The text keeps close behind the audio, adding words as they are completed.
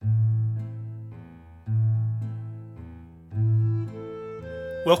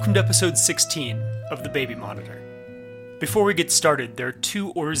Welcome to episode 16 of The Baby Monitor. Before we get started, there are two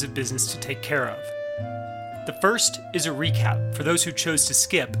orders of business to take care of. The first is a recap for those who chose to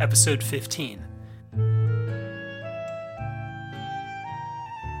skip episode 15.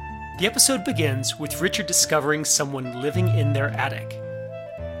 The episode begins with Richard discovering someone living in their attic.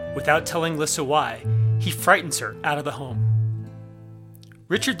 Without telling Lissa why, he frightens her out of the home.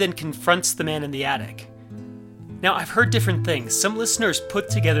 Richard then confronts the man in the attic. Now, I've heard different things. Some listeners put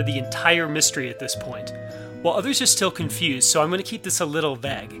together the entire mystery at this point, while others are still confused, so I'm going to keep this a little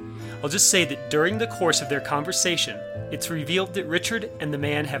vague. I'll just say that during the course of their conversation, it's revealed that Richard and the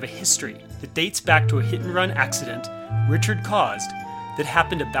man have a history that dates back to a hit-and-run accident Richard caused that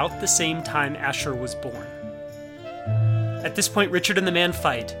happened about the same time Asher was born. At this point, Richard and the man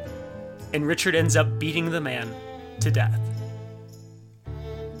fight, and Richard ends up beating the man to death.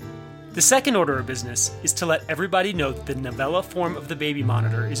 The second order of business is to let everybody know that the novella form of The Baby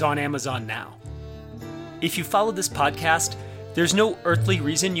Monitor is on Amazon now. If you follow this podcast, there's no earthly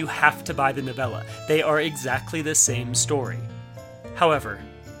reason you have to buy the novella. They are exactly the same story. However,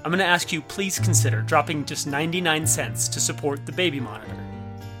 I'm going to ask you please consider dropping just 99 cents to support The Baby Monitor.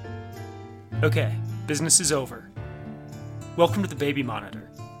 Okay, business is over. Welcome to The Baby Monitor,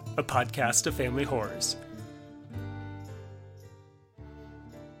 a podcast of family horrors.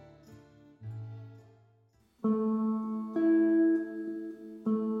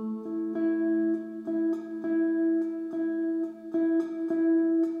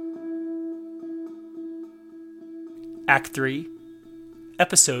 Act 3,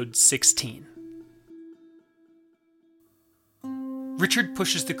 Episode 16. Richard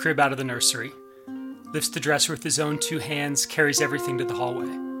pushes the crib out of the nursery, lifts the dresser with his own two hands, carries everything to the hallway.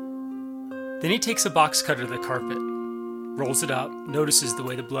 Then he takes a box cutter to the carpet, rolls it up, notices the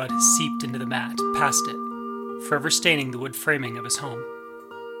way the blood has seeped into the mat, past it, forever staining the wood framing of his home.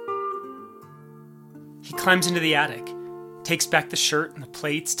 He climbs into the attic, takes back the shirt and the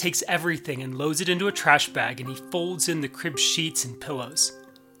plates, takes everything and loads it into a trash bag, and he folds in the crib sheets and pillows.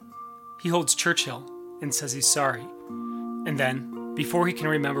 He holds Churchill and says he's sorry. And then, before he can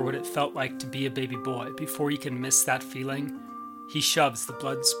remember what it felt like to be a baby boy, before he can miss that feeling, he shoves the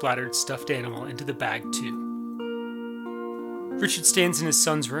blood-splattered stuffed animal into the bag too. Richard stands in his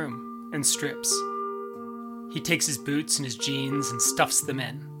son's room and strips. He takes his boots and his jeans and stuffs them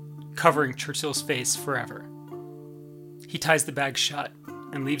in, covering Churchill's face forever. He ties the bag shut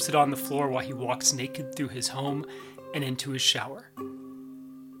and leaves it on the floor while he walks naked through his home and into his shower.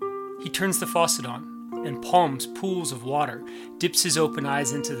 He turns the faucet on and palms pools of water, dips his open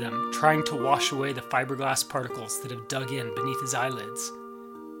eyes into them, trying to wash away the fiberglass particles that have dug in beneath his eyelids.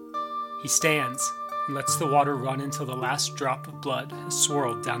 He stands and lets the water run until the last drop of blood has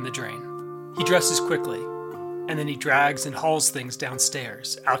swirled down the drain. He dresses quickly, and then he drags and hauls things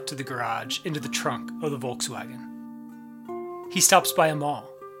downstairs, out to the garage, into the trunk of the Volkswagen. He stops by a mall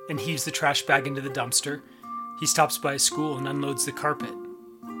and heaves the trash bag into the dumpster. He stops by a school and unloads the carpet.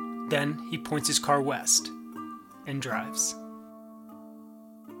 Then he points his car west and drives.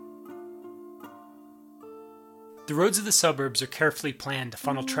 The roads of the suburbs are carefully planned to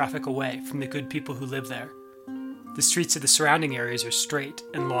funnel traffic away from the good people who live there. The streets of the surrounding areas are straight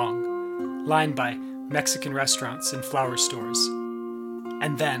and long, lined by Mexican restaurants and flower stores.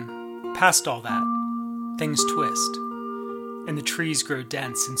 And then, past all that, things twist. And the trees grow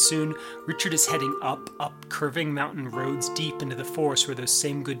dense, and soon Richard is heading up curving mountain roads deep into the forest where those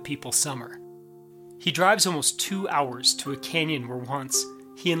same good people summer. He drives almost 2 hours to a canyon where once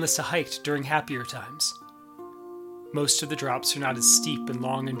he and Lissa hiked during happier times. Most of the drops are not as steep and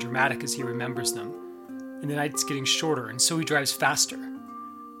long and dramatic as he remembers them, and the night's getting shorter, and so he drives faster.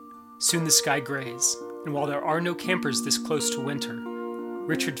 Soon the sky grays, and while there are no campers this close to winter,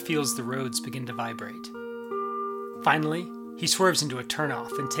 Richard feels the roads begin to vibrate. Finally, he swerves into a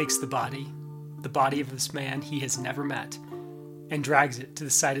turnoff and takes the body of this man he has never met, and drags it to the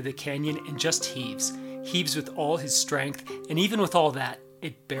side of the canyon and just heaves with all his strength, and even with all that,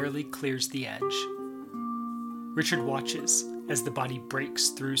 it barely clears the edge. Richard watches as the body breaks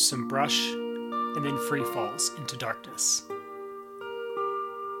through some brush and then free falls into darkness.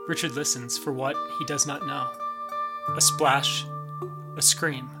 Richard listens for what he does not know. A splash, a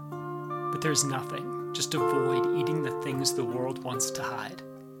scream, but there's nothing. Just a void eating the things the world wants to hide.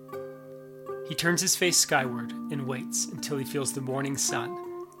 He turns his face skyward and waits until he feels the morning sun,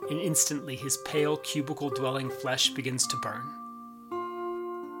 and instantly his pale, cubicle-dwelling flesh begins to burn.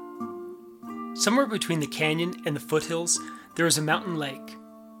 Somewhere between the canyon and the foothills, there is a mountain lake.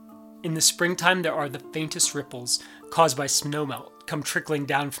 In the springtime, there are the faintest ripples caused by snowmelt come trickling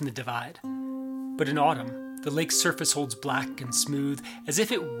down from the divide. But in autumn, The lake's surface holds black and smooth, as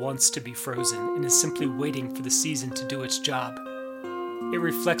if it wants to be frozen and is simply waiting for the season to do its job. It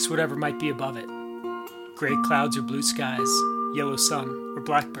reflects whatever might be above it. Gray clouds or blue skies, yellow sun or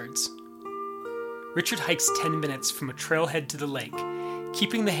blackbirds. Richard hikes 10 minutes from a trailhead to the lake,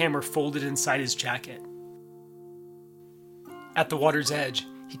 keeping the hammer folded inside his jacket. At the water's edge,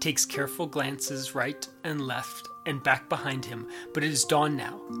 he takes careful glances right and left and back behind him, but it is dawn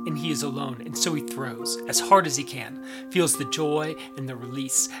now, and he is alone, and so he throws, as hard as he can, feels the joy and the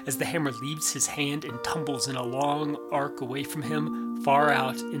release as the hammer leaves his hand and tumbles in a long arc away from him, far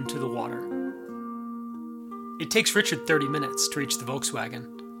out into the water. It takes Richard 30 minutes to reach the Volkswagen.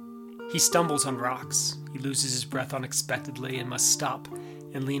 He stumbles on rocks, he loses his breath unexpectedly and must stop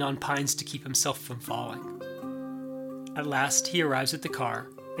and lean on pines to keep himself from falling. At last, he arrives at the car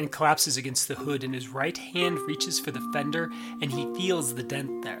and collapses against the hood, and his right hand reaches for the fender, and he feels the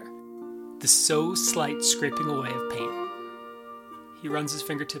dent there, the so slight scraping away of paint. He runs his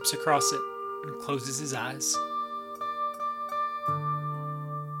fingertips across it and closes his eyes.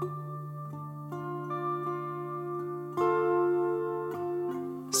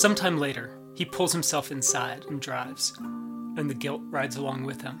 Sometime later, he pulls himself inside and drives, and the guilt rides along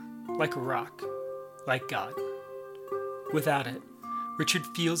with him, like a rock, like God. Without it, Richard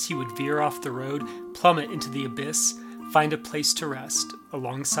feels he would veer off the road, plummet into the abyss, find a place to rest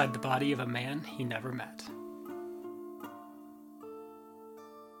alongside the body of a man he never met.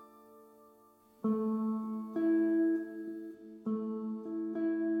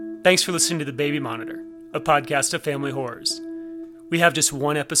 Thanks for listening to The Baby Monitor, a podcast of family horrors. We have just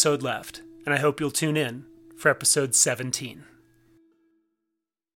one episode left, and I hope you'll tune in for episode 17.